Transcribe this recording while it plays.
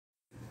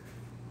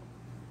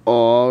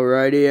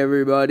Alrighty,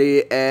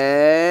 everybody,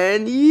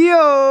 and yo,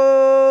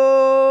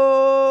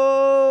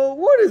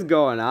 what is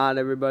going on,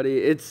 everybody?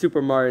 It's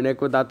Super Mario Nick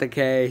without the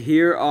K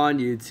here on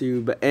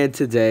YouTube, and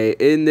today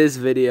in this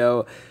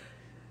video,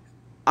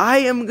 I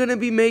am gonna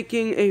be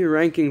making a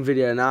ranking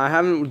video. Now, I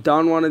haven't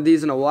done one of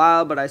these in a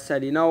while, but I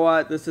said, you know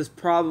what, this is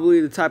probably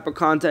the type of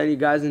content you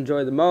guys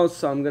enjoy the most,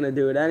 so I'm gonna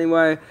do it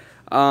anyway.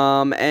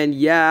 And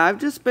yeah, I've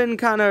just been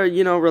kind of,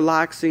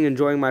 relaxing,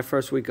 enjoying my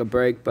first week of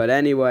break, but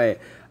anyway,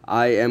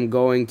 I am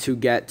going to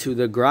get to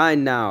the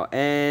grind now,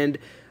 and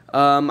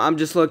I'm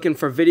just looking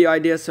for video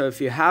ideas. So if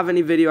you have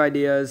any video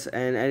ideas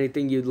and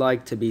anything you'd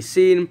like to be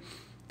seen,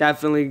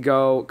 definitely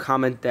go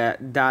comment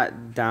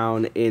that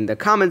down in the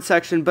comment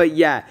section. But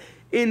yeah,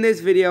 in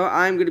this video,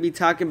 I'm going to be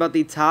talking about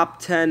the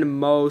top 10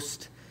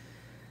 most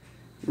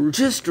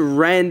just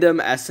random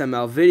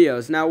SML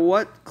videos. Now,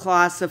 what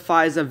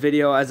classifies a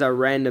video as a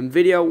random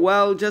video?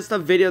 Well, just a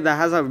video that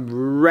has a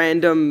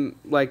random,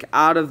 like,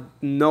 out of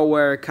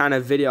nowhere kind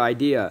of video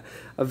idea.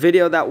 A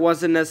video that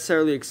wasn't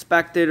necessarily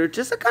expected, or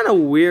just a kind of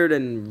weird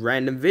and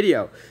random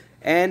video.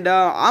 And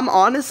I'm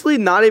honestly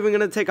not even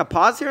going to take a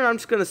pause here, and I'm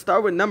just going to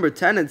start with number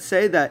 10 and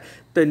say that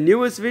the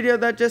newest video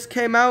that just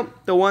came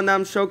out, the one that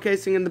I'm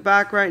showcasing in the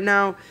back right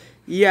now,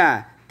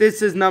 yeah,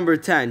 this is number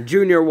 10,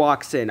 Junior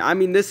Walks In. I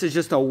mean, this is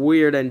just a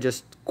weird and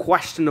just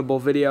questionable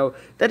video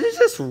that is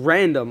just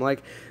random.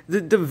 Like,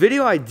 the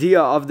video idea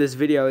of this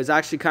video is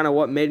actually kind of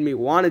what made me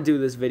want to do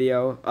this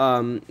video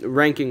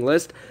ranking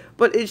list.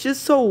 But it's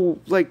just so,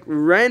 like,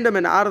 random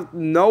and out of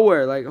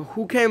nowhere. Like,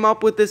 who came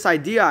up with this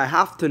idea? I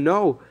have to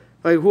know.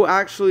 Like, who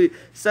actually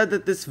said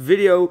that this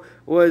video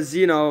was,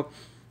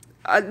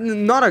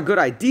 not a good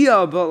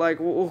idea, but, like,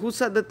 who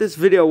said that this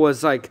video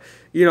was, like,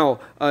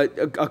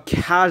 a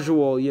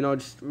casual,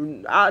 just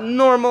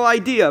normal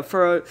idea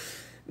for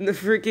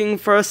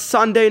a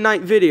Sunday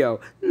night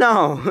video?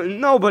 No,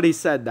 nobody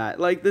said that.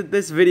 Like,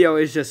 this video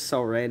is just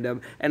so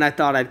random, and I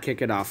thought I'd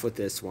kick it off with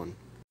this one.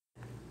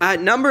 At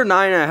number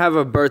 9, I have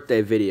a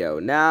birthday video.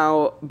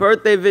 Now,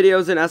 birthday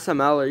videos in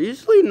SML are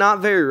usually not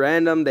very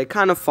random. They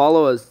kind of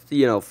follow a,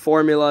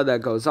 formula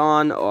that goes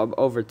on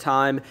over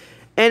time.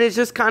 And it's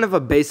just kind of a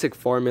basic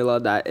formula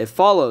that it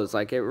follows.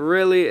 Like, it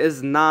really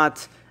is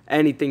not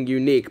anything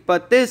unique.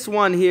 But this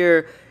one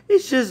here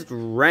is just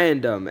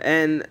random.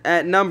 And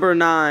at number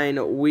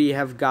 9, we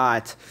have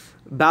got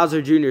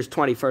Bowser Jr.'s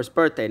 21st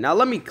birthday. Now,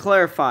 let me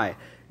clarify.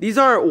 These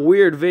aren't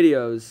weird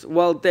videos.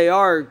 Well, they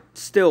are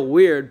still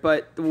weird,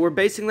 but we're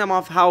basing them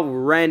off how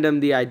random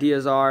the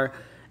ideas are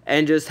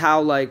and just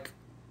how, like,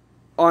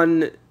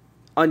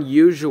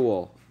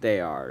 unusual they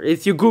are.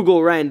 If you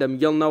Google random,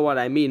 you'll know what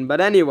I mean. But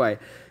anyway,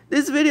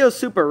 this video is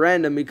super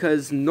random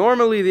because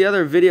normally the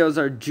other videos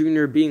are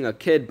Junior being a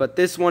kid, but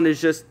this one is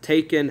just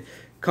taken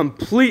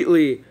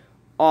completely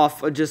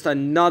off of just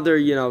another,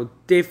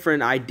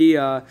 different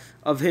idea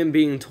of him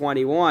being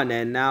 21.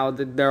 And now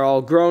they're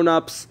all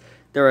grown-ups.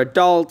 They're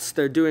adults,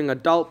 they're doing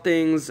adult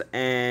things,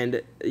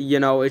 and,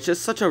 it's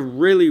just such a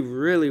really,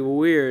 really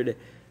weird,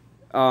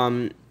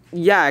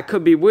 yeah, it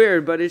could be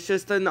weird, but it's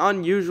just an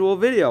unusual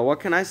video. What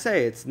can I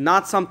say? It's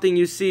not something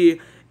you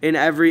see in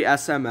every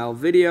SML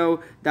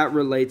video that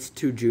relates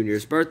to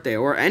Junior's birthday,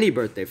 or any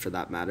birthday for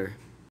that matter.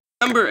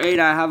 Number 8,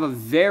 I have a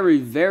very,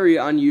 very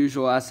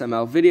unusual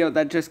SML video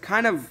that just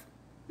kind of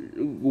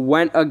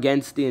went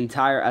against the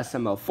entire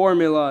SML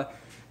formula,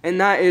 and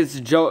that is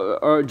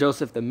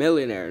Joseph the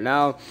Millionaire.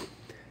 Now,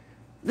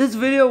 this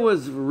video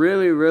was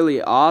really, really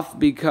off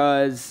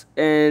because,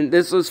 and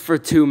this was for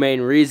two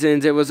main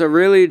reasons. It was a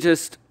really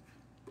just,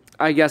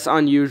 I guess,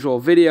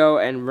 unusual video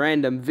and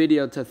random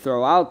video to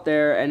throw out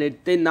there, and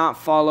it did not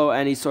follow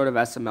any sort of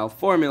SML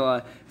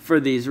formula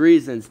for these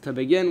reasons. To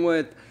begin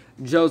with,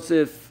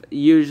 Joseph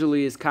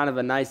usually is kind of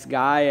a nice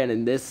guy, and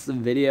in this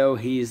video,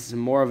 he's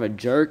more of a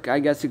jerk, I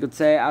guess you could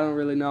say. I don't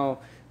really know,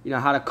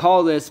 how to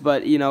call this,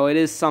 but, it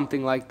is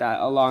something like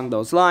that along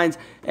those lines.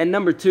 And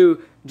number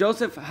 2,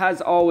 Joseph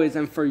has always,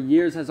 and for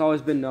years, has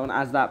always been known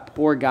as that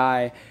poor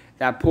guy,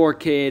 that poor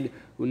kid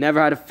who never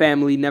had a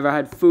family, never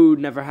had food,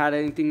 never had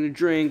anything to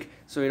drink.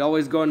 So he'd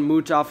always go and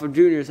mooch off of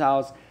Junior's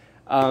house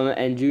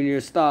and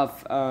Junior's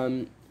stuff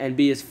and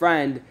be his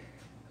friend.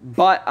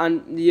 But,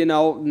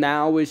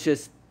 now it's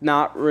just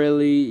not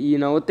really,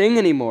 a thing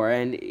anymore.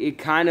 And it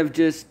kind of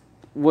just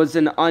was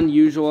an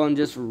unusual and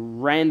just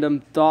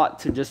random thought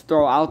to just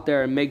throw out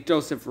there and make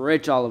Joseph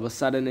rich all of a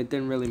sudden. It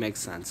didn't really make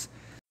sense.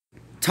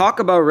 Talk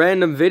about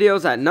random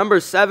videos. At number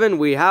 7,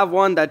 we have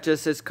one that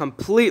just is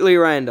completely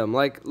random.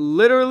 Like,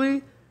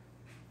 literally,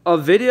 a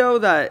video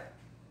that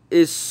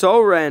is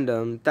so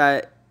random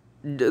that,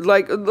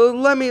 like,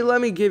 let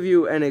me give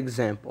you an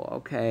example,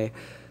 okay?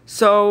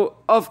 So,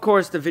 of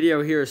course, the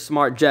video here is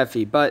Smart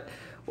Jeffy, but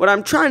what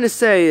I'm trying to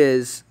say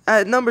is,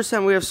 at number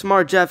 7, we have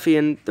Smart Jeffy,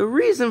 and the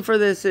reason for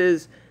this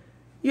is,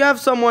 you have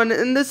someone,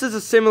 and this is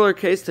a similar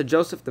case to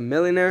Joseph the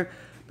Millionaire,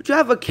 but you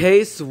have a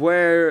case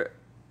where,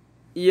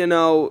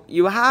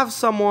 you have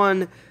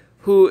someone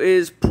who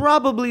is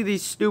probably the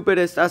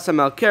stupidest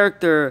SML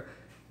character,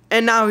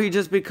 and now he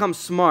just becomes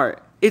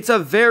smart. It's a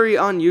very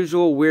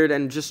unusual, weird,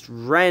 and just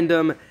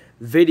random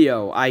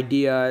video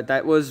idea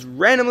that was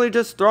randomly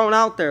just thrown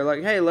out there.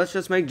 Like, hey, let's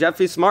just make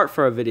Jeffy smart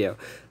for a video.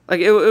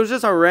 Like, it was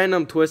just a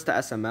random twist to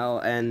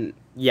SML, and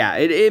yeah,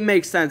 it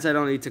makes sense. I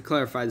don't need to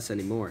clarify this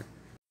anymore.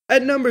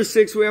 At number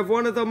 6, we have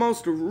one of the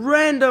most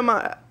random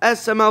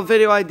SML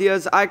video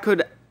ideas I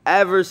could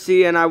ever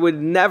see, and I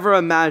would never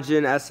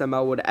imagine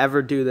SML would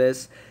ever do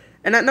this.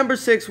 And at number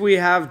 6, we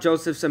have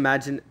Joseph's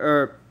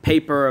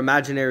paper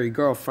imaginary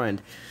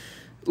girlfriend.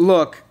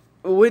 Look,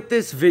 with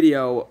this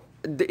video,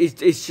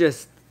 it's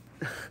just...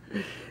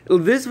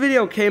 This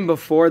video came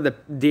before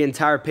the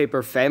entire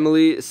Paper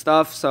Family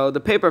stuff, so the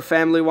Paper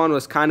Family one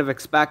was kind of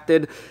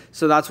expected,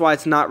 so that's why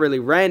it's not really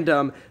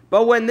random.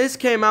 But when this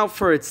came out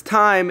for its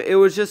time, it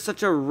was just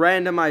such a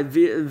random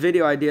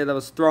video idea that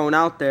was thrown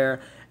out there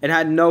and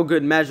had no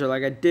good measure.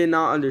 Like, I did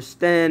not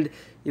understand,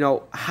 you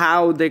know,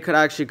 how they could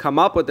actually come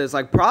up with this.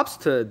 Like, props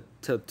to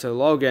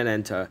Logan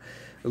and to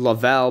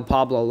Lavelle,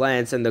 Pablo,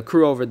 Lance, and the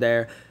crew over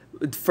there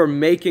for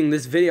making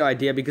this video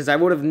idea, because I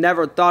would have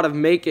never thought of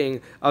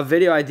making a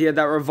video idea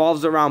that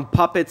revolves around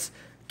puppets,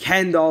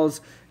 Ken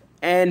dolls,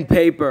 and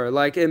paper.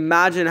 Like,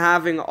 imagine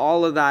having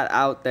all of that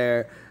out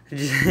there.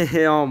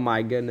 Oh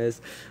my goodness.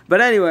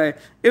 But anyway,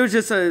 it was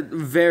just a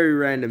very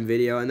random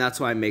video, and that's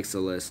why it makes the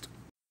list.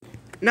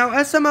 Now,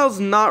 SML's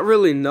not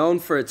really known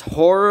for its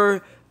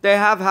horror. They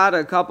have had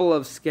a couple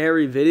of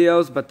scary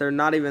videos, but they're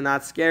not even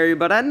that scary.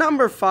 But at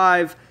number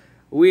 5,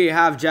 we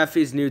have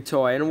Jeffy's new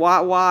toy. And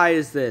why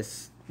is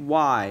this?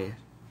 Why?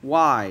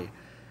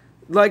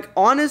 Like,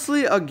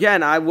 honestly,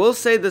 again, I will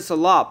say this a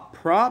lot.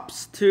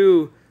 Props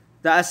to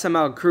the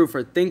SML crew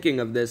for thinking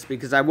of this,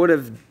 because I would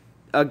have,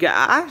 again,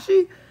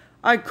 actually,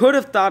 I could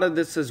have thought of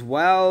this as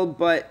well,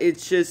 but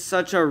it's just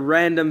such a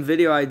random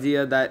video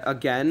idea that,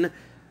 again,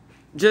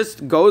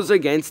 just goes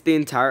against the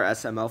entire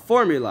SML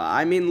formula.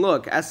 I mean,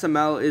 look,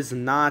 SML is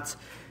not...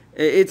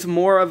 It's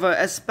more of a...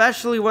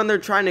 Especially when they're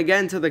trying to get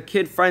into the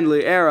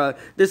kid-friendly era,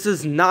 this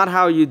is not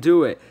how you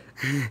do it.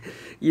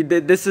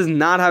 This is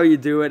not how you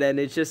do it, and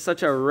it's just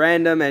such a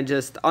random and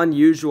just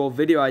unusual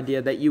video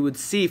idea that you would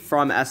see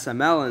from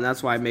SML, and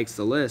that's why it makes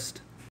the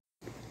list.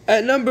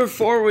 At number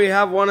 4, we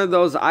have one of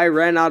those I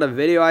ran out of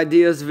video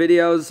ideas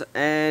videos,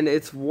 and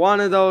it's one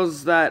of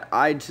those that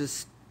I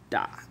just...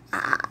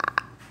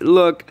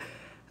 Look,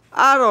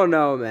 I don't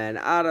know, man.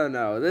 I don't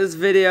know. This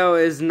video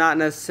is not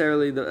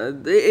necessarily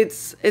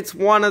it's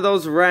one of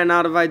those ran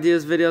out of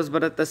ideas videos,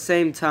 but at the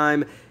same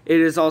time, it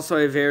is also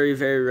a very,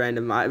 very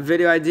random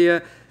video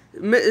idea.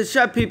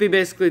 Chef Pee Pee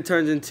basically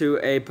turns into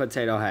a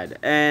potato head,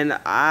 and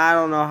I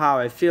don't know how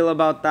I feel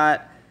about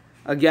that.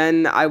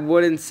 Again, I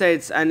wouldn't say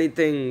it's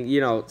anything, you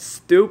know,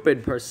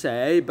 stupid per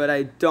se, but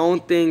I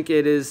don't think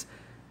it is.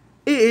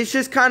 It's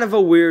just kind of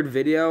a weird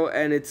video,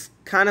 and it's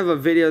kind of a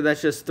video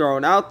that's just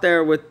thrown out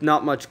there with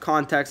not much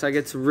context. Like,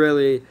 it's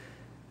really...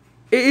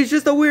 It's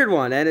just a weird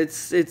one, and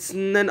it's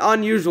an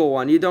unusual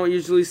one. You don't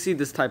usually see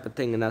this type of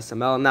thing in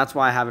SML, and that's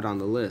why I have it on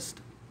the list.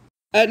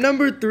 At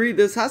number 3,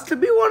 this has to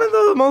be one of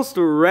the most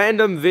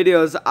random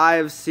videos I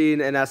have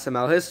seen in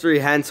SML history,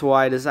 hence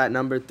why it is at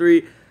number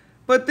 3.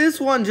 But this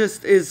one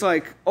just is,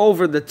 like,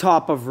 over the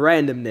top of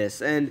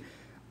randomness, and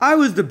I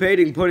was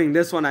debating putting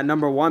this one at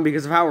number 1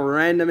 because of how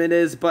random it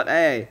is, but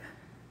hey,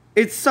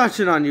 it's such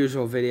an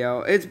unusual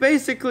video. It's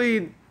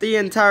basically the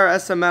entire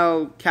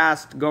SML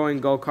cast going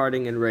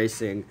go-karting and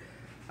racing.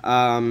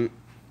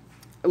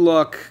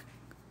 Look,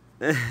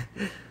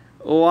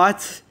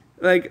 what?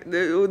 Like,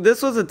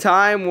 this was a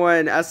time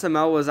when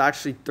SML was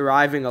actually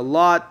thriving a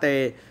lot.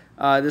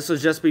 This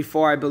was just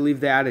before, I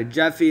believe, they added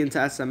Jeffy into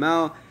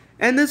SML.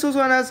 And this was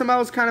when SML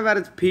was kind of at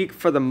its peak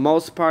for the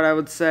most part, I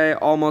would say,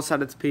 almost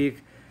at its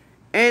peak.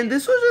 And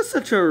this was just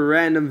such a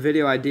random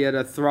video idea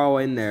to throw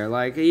in there.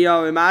 Like,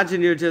 yo,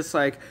 imagine you're just,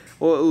 like,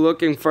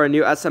 looking for a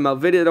new SML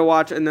video to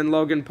watch, and then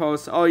Logan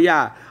posts, oh,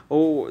 yeah,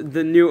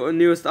 the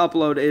newest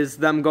upload is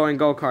them going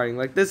go-karting.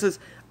 Like, this is,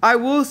 I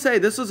will say,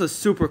 this was a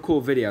super cool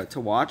video to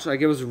watch.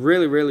 Like, it was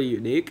really, really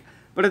unique.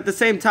 But at the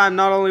same time,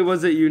 not only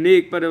was it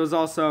unique, but it was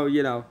also,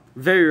 you know,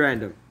 very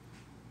random.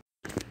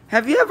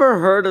 Have you ever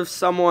heard of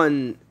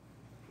someone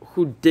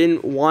who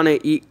didn't want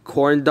to eat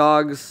corn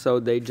dogs, so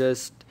they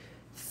just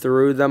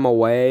threw them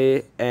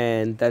away,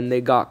 and then they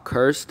got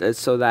cursed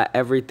so that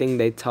everything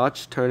they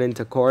touched turned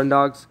into corn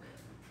dogs?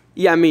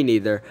 Yeah, me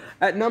neither.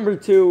 At number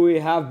 2, we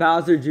have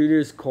Bowser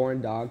Jr.'s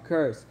corn dog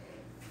curse.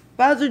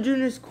 Bowser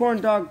Jr.'s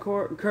corn dog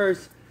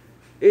curse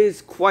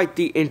is quite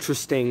the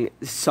interesting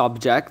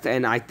subject,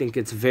 and I think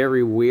it's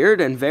very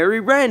weird and very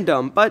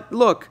random. But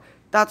look,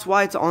 that's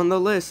why it's on the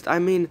list. I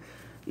mean,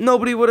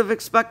 nobody would have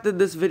expected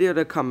this video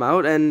to come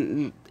out,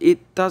 and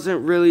it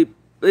doesn't really...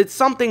 It's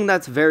something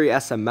that's very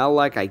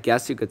SML-like, I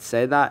guess you could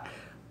say that.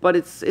 But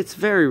it's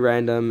very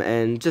random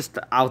and just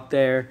out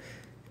there.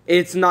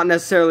 It's not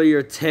necessarily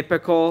your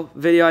typical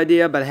video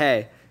idea, but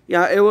hey,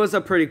 yeah, it was a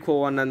pretty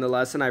cool one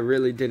nonetheless, and I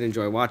really did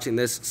enjoy watching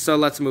this. So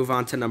let's move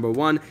on to number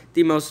 1,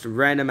 the most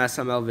random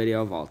SML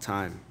video of all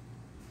time.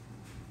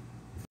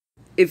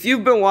 If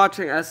you've been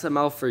watching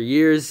SML for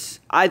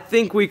years, I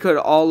think we could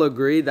all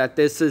agree that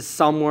this is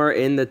somewhere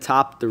in the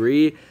top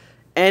 3.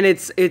 And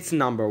it's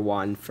number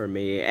one for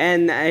me.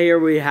 And here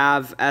we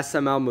have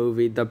SML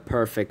movie, The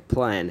Perfect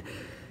Plan.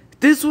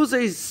 This was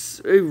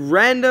a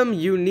random,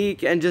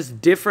 unique, and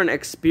just different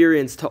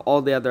experience to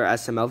all the other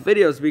SML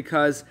videos,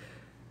 because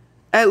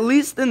at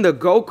least in the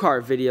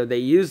go-kart video, they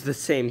used the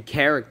same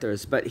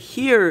characters. But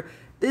here,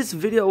 this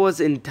video was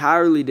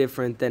entirely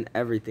different than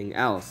everything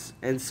else.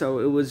 And so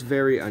it was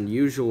very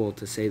unusual,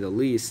 to say the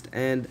least.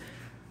 And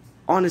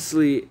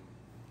honestly,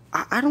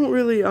 I don't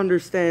really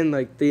understand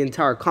like the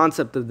entire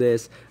concept of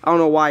this. I don't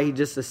know why he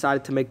just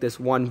decided to make this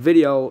one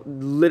video,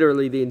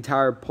 literally the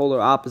entire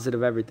polar opposite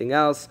of everything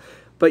else.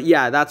 But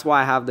yeah, that's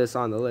why I have this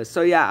on the list.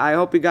 So yeah, I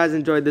hope you guys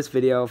enjoyed this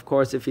video. Of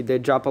course, if you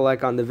did, drop a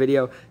like on the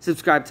video,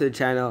 subscribe to the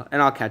channel,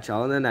 and I'll catch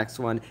y'all in the next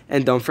one.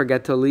 And don't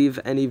forget to leave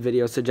any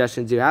video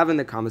suggestions you have in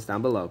the comments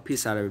down below.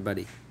 Peace out,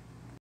 everybody.